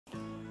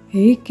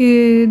Hey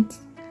kids,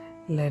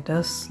 let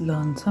us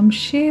learn some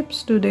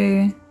shapes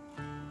today.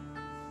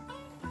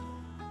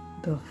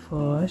 The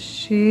first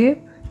shape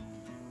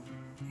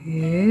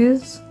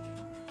is,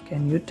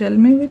 can you tell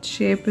me which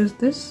shape is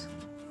this?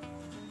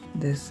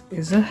 This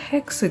is a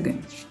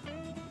hexagon.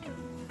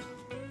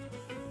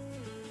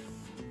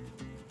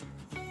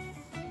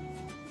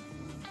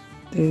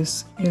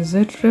 This is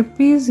a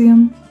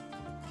trapezium.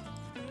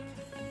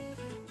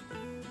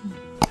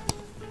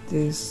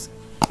 This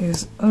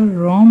is a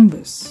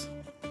rhombus.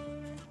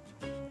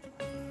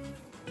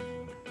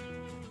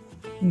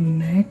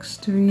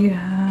 Next we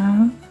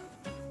have,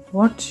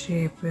 what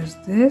shape is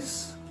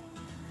this?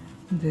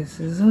 This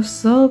is a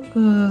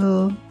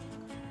circle.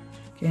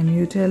 Can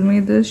you tell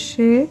me this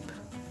shape?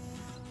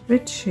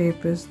 Which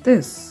shape is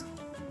this?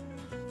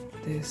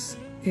 This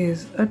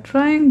is a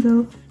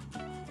triangle.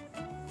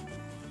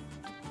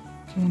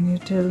 Can you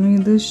tell me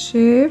this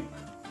shape?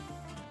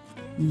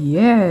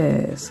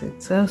 Yes,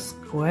 it's a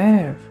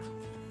square.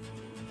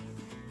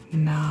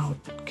 Now,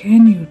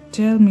 can you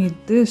tell me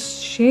this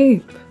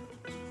shape?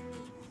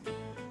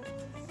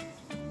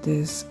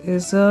 This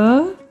is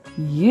a,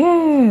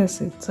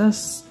 yes, it's a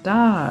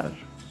star.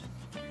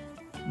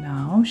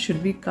 Now,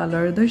 should we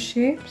color the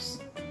shapes?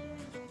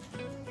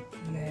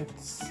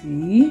 Let's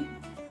see.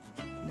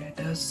 Let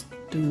us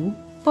do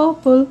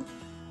purple.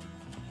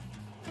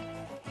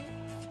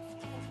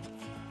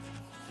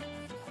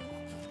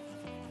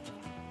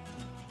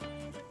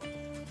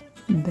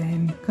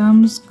 Then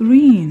comes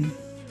green.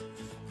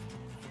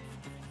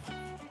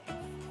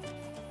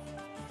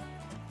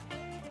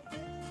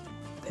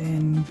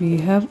 Then we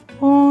have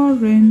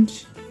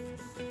orange.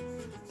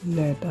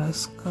 Let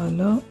us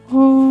color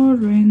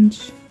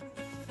orange.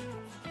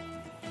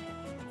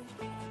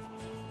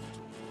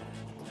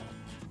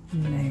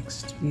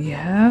 Next we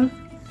have,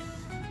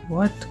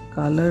 what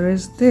color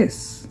is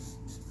this?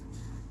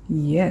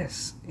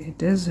 Yes,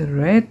 it is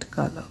red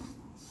color.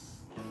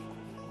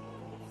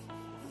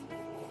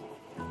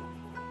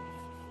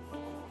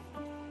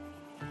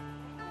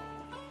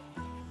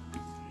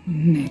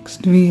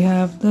 Next we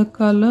have the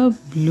color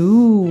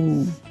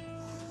blue.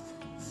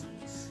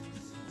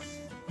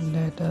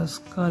 Let us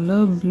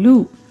color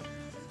blue.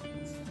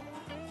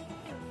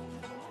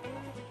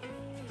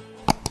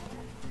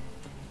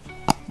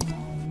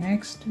 Now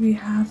next we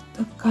have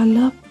the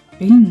color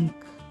pink.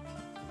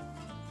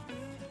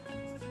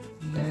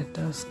 Let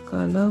us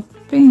color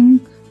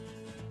pink.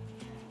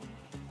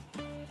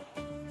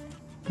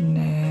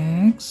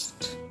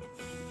 Next,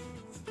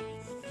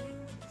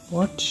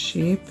 what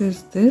shape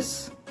is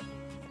this?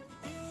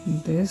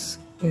 This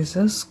is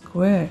a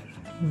square.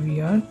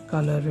 We are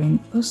coloring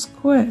a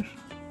square.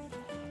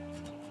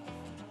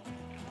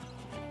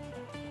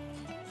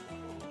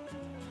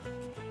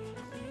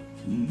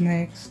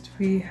 Next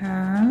we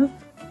have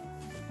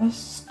a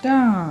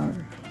star.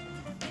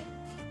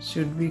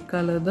 Should we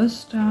color the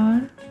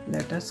star?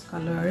 Let us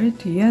color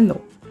it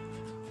yellow.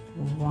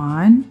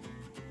 1,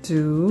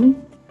 2,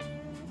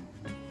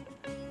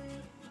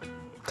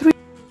 3.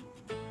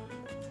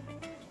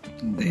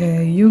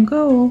 There you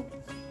go.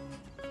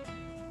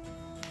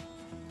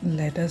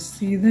 Let us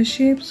see the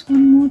shapes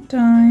one more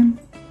time.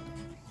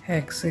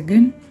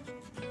 Hexagon,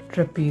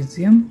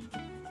 trapezium,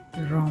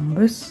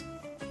 rhombus,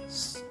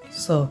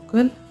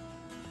 circle,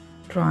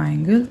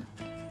 triangle,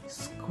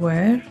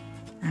 square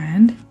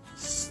and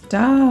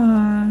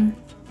star.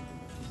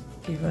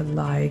 Give a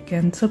like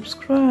and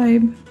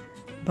subscribe.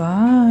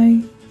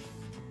 Bye.